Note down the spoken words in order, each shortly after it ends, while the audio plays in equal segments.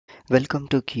Welcome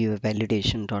to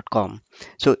QAvalidation.com.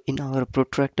 So in our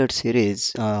protractor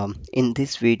series, in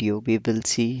this video, we will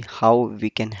see how we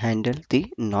can handle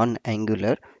the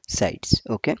non-angular sites.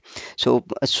 Okay. So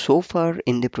far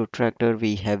in the protractor,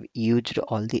 we have used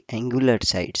all the angular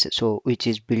sites, so which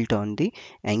is built on the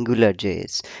Angular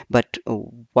JS. But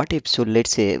what if, so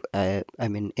let's say, a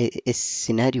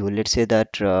scenario, let's say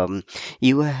that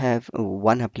you have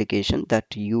one application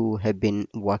that you have been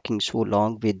working so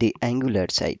long with the Angular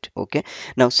site. Okay,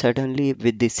 now suddenly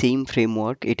with the same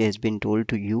framework it has been told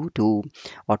to you to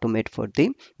automate for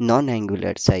the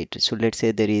non-Angular site. So let's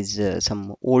say there is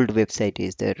some old website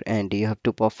is there and you have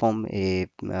to perform a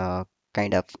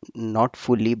kind of, not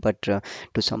fully, but to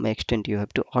some extent you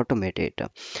have to automate it.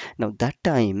 Now that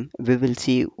time we will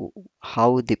see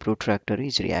how the protractor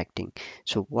is reacting.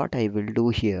 So what I will do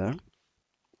here,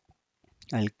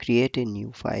 I'll create a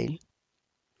new file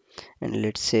and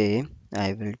let's say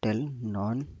I will tell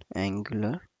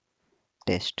non-angular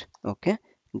test. Okay,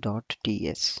 dot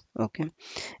ts. Okay,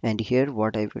 and here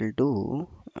what I will do,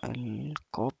 I'll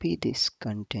copy this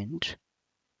content.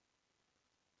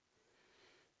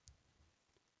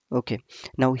 Okay,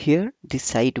 now here this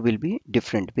site will be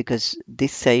different because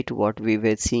this site what we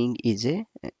were seeing is a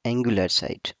angular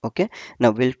site. Okay,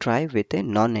 now we'll try with a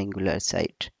non-angular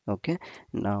site. Okay,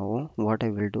 now what I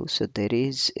will do, so there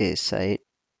is a site.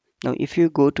 Now, if you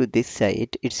go to this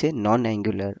site, it's a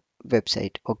non-angular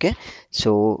website. Okay,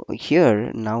 so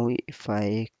here now if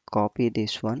I copy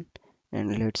this one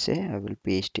and let's say I will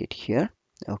paste it here.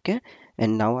 Okay,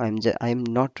 and now I'm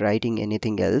not writing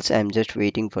anything else. I'm just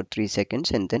waiting for 3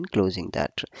 seconds and then closing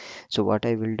that. So what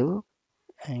I will do,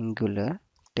 Angular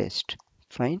test.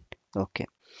 Fine. Okay,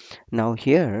 now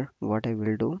here what I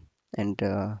will do, and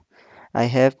I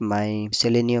have my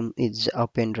Selenium is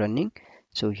up and running.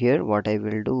 So here what I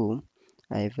will do,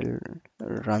 I will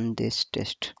run this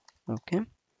test. Okay.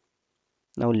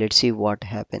 Now let's see what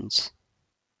happens.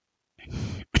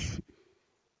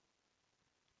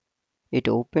 It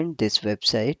opened this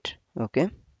website. Okay.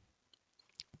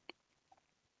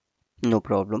 No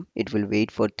problem. It will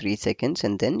wait for 3 seconds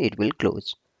and then it will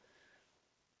close.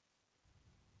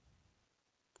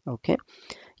 Okay.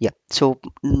 Yeah, so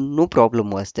no problem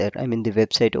was there. I mean, the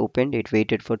website opened, it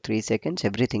waited for 3 seconds,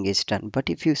 everything is done. But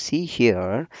if you see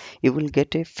here, you will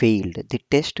get a failed. The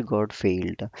test got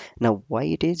failed. Now, why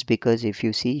it is? Because if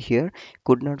you see here,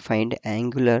 could not find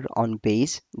Angular on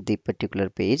page, the particular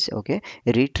page. Okay,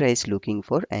 retries looking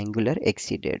for Angular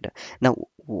exceeded. Now,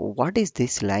 what is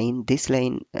this line? This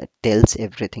line tells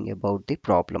everything about the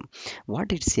problem.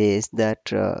 What it says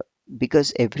that.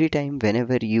 Because every time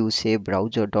whenever you say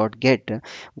browser.get,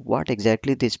 what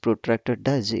exactly this protractor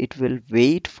does, it will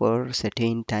wait for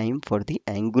certain time for the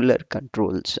angular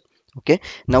controls. Okay,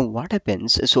 now what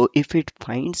happens, so if it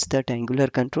finds that angular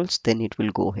controls, then it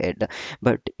will go ahead,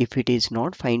 but if it is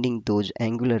not finding those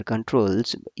angular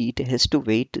controls, it has to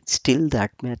wait still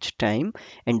that much time,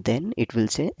 and then it will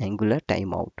say angular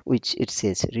timeout, which it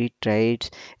says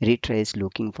retries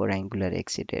looking for angular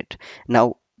exceeded.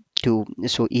 Now, to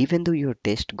so even though your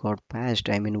test got passed,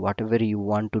 I mean whatever you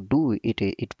want to do,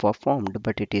 it performed,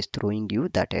 but it is throwing you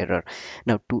that error.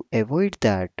 Now to avoid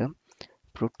that,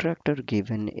 protractor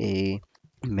given a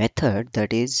method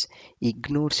that is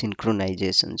ignore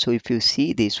synchronization. So if you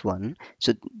see this one,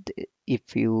 so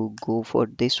if you go for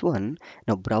this one,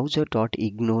 now browser dot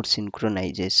ignore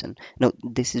synchronization. Now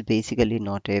this is basically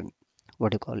not a,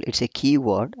 what you call, it's a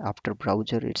keyword after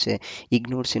browser, it's a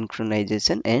ignore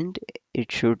synchronization and it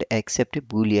should accept a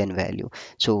boolean value.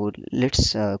 So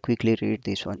let's quickly read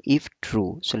this one. If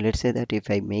true, so let's say that if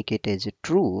I make it as a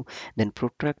true, then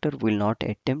protractor will not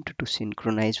attempt to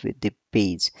synchronize with the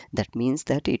page. That means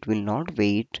that it will not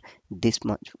wait this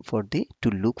much for the to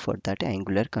look for that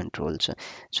angular controls.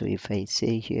 So if I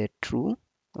say here true,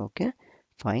 okay,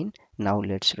 fine. Now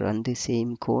let's run the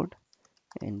same code,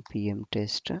 npm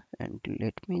test, and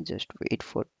let me just wait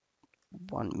for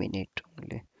 1 minute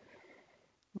only,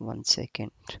 1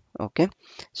 second. Okay,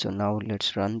 so now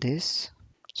let's run this.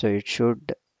 So it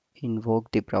should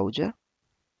invoke the browser.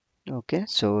 Okay,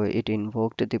 so it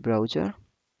invoked the browser.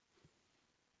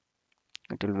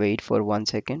 It will wait for 1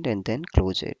 second and then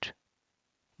close it.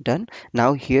 Done.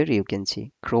 Now here you can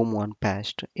see Chrome 1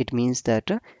 passed. It means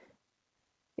that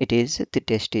it is the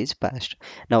test is passed.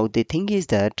 Now the thing is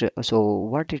that so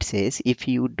what it says, if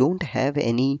you don't have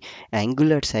any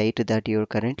angular site that you're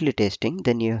currently testing,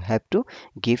 then you have to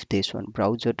give this one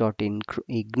browser dot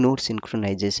ignore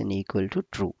synchronization equal to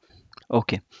true.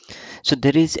 Okay, so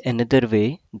there is another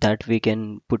way that we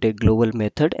can put a global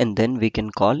method and then we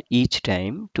can call each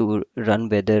time to run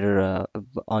whether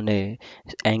on a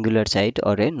angular site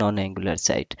or a non-angular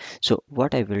site. So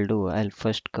what I will do, I'll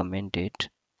first comment it.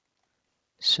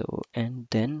 So and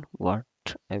then what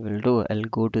I will do, I'll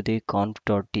go to the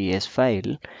conf.ts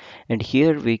file, and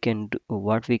here we can do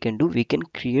what we can do, we can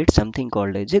create something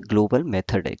called as a global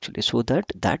method actually, so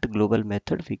that that global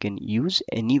method we can use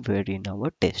anywhere in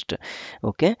our test.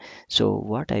 Okay, so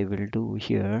what I will do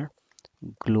here,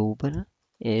 global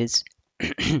is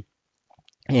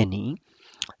any,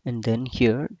 and then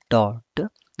here dot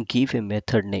give a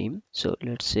method name, so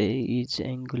let's say is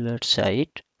angular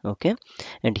site. Okay,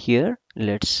 and here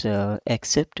let's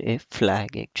accept a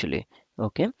flag actually.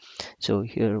 Okay, so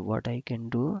here what I can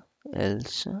do,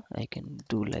 else I can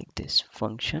do like this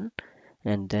function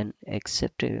and then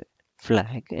accept a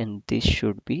flag, and this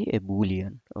should be a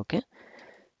boolean. Okay,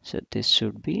 so this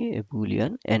should be a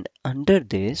boolean, and under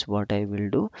this what I will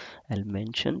do, I'll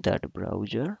mention that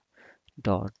browser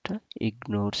dot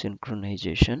ignore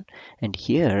synchronization. And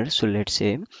here, so let's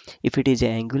say if it is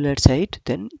an angular site,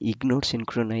 then ignore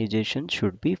synchronization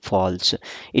should be false.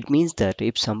 It means that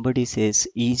if somebody says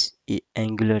is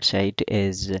angular site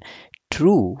is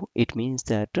true, it means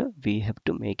that we have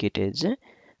to make it as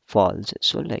false.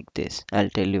 So like this, I'll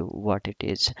tell you what it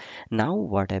is. Now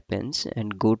what happens,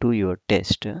 and go to your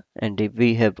test, and if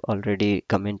we have already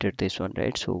commented this one,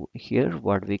 right? So here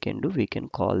what we can do, we can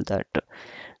call that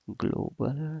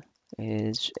global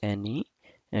is any,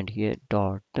 and here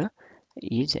dot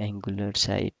is angular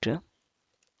site,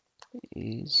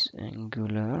 is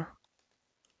angular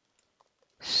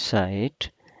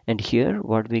site, and here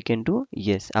what we can do,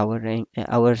 yes,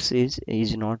 ours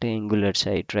is not an angular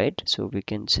site, right? So we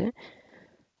can say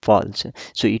false.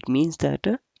 So it means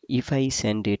that if I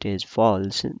send it as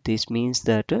false, this means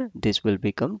that this will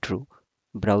become true.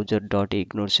 Browser dot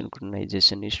ignore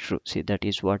synchronization is true. See, that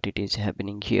is what it is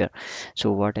happening here.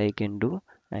 So what I can do,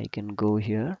 I can go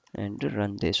here and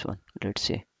run this one. Let's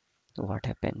see what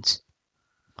happens.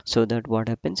 So that what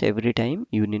happens, every time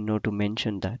you need not to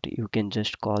mention that, you can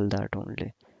just call that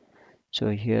only. So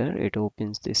here it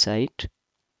opens the site,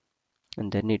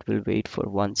 and then it will wait for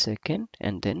 1 second,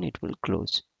 and then it will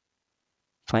close.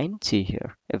 Fine, see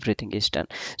here, everything is done.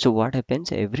 So what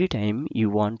happens, every time you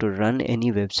want to run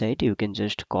any website, you can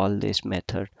just call this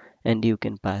method and you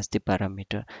can pass the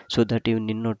parameter, so that you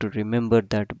need not to remember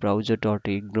that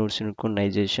browser.ignore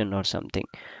synchronization or something.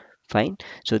 Fine,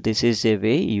 so this is a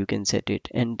way you can set it.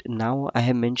 And now I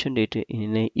have mentioned it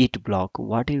in a it block.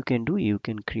 What you can do, you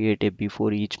can create a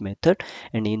before each method,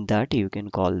 and in that you can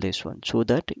call this one, so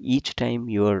that each time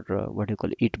your what you call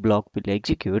it block will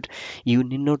execute, you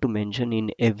need not to mention in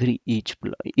every it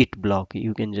block,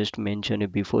 you can just mention a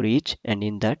before each, and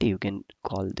in that you can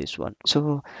call this one.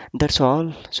 So that's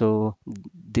all. So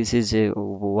this is a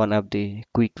one of the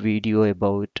quick video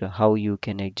about how you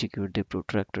can execute the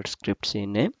protractor scripts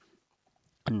in a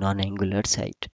non-angular site.